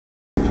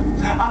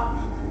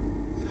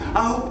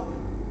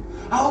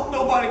I hope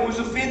nobody was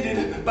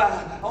offended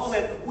by all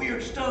that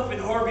weird stuff in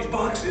Harvey's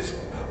boxes.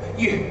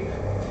 You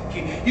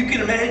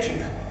can imagine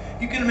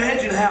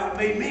how it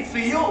made me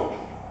feel.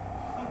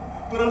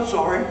 But I'm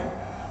sorry.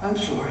 I'm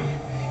sorry.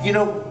 You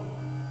know,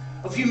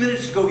 a few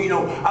minutes ago,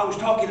 I was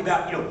talking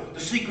about, the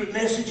secret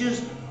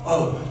messages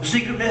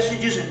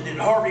that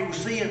Harvey was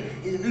seeing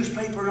in the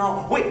newspaper and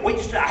all. Wait,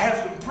 just I have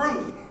some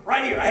proof.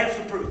 Right here, I have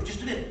some proof.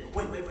 Just a minute.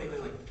 Wait.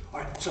 All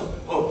right, so,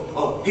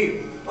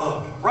 here,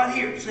 right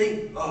here,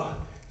 see,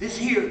 this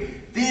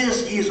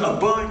is a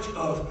bunch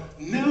of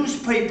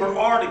newspaper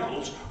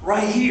articles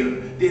right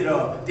here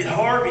that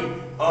Harvey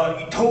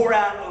tore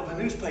out of a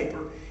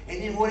newspaper.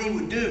 And then what he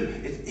would do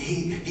is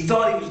he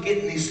thought he was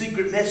getting these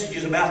secret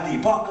messages about the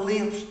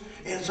apocalypse.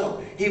 And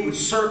so he would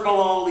circle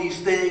all these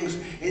things,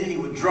 and then he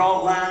would draw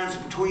lines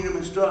between them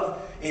and stuff.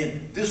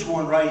 And this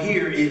one right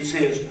here, it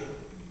says,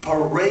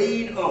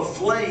 Parade of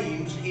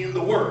Flames in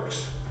the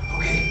Works.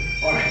 Okay,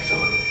 all right, so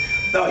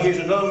now here's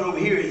another one over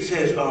here. It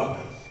says,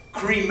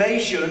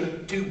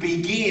 cremation to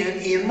begin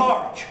in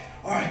March.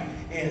 All right,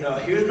 and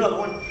here's another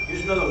one.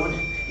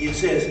 It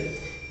says,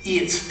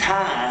 it's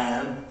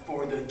time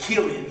for the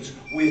killings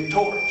with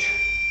torch.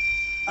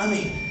 I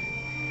mean,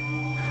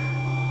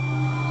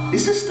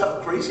 is this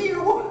stuff crazy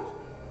or what?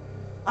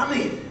 I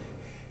mean,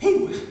 he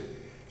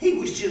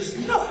was just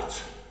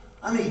nuts.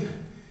 I mean,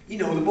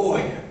 the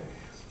boy,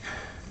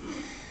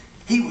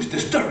 he was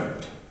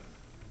disturbed.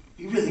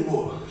 He really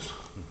was.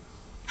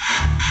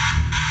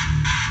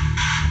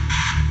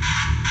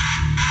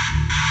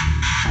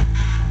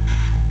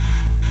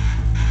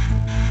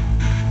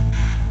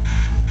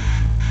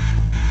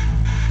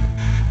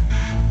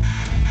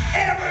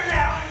 Every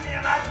now and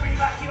then I dream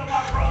I killed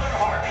my brother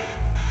Harvey.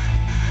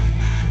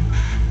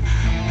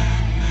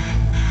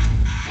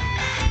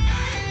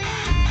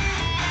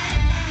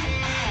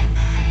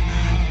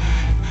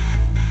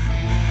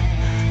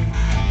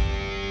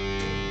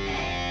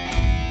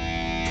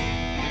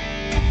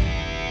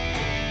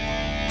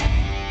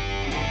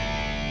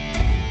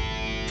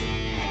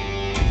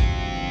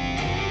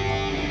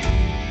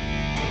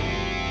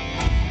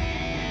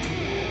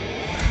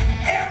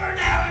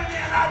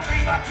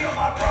 I killed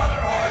my brother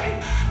Harvey.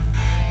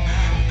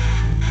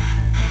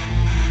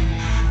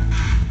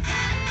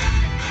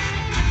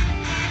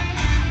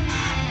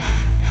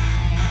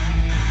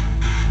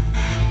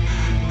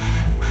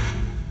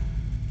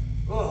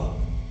 Oh,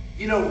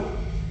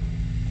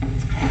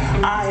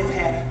 I have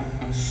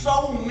had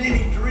so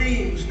many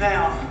dreams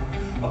now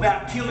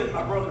about killing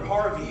my brother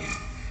Harvey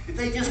that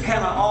they just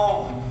kind of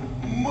all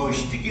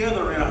mush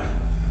together in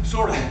a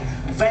sort of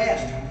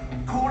vast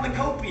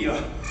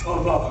cornucopia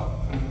of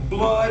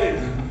blood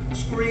and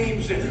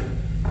screams and,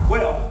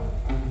 well,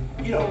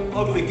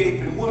 ugly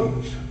gaping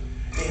wounds.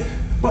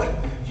 But,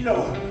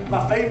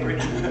 my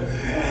favorite,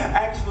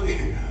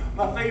 actually,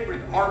 my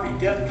favorite Harvey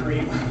death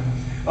dream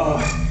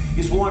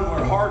is one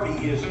where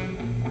Harvey is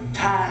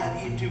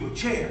tied into a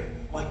chair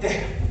like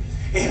that.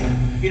 And,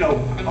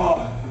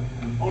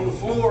 on the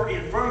floor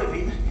in front of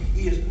him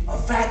is a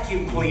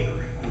vacuum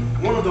cleaner.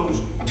 One of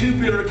those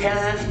tubular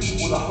kinds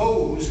with a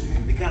hose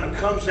that kind of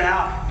comes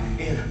out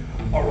and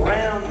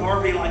around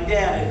Harvey like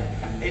that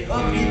and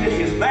up into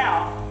his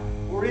mouth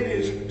where it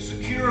is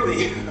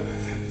securely,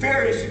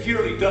 very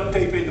securely duct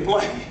taped into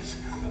place.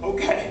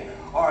 Okay,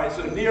 all right,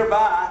 so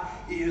nearby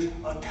is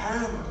a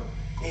timer.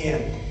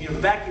 And, the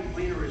vacuum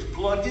cleaner is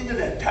plugged into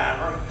that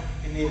timer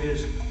and it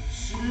is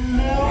slowly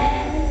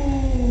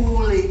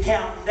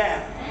counting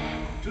down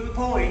to the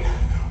point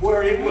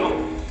where it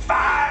will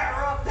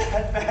fire up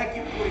that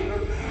vacuum cleaner,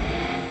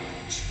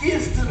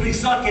 instantly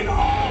sucking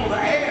all the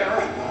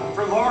air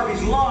from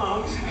Harvey's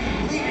lungs,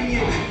 leaving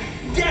him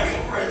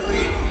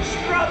desperately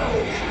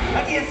struggling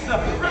against the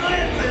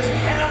relentless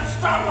and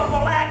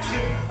unstoppable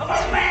action of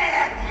a man.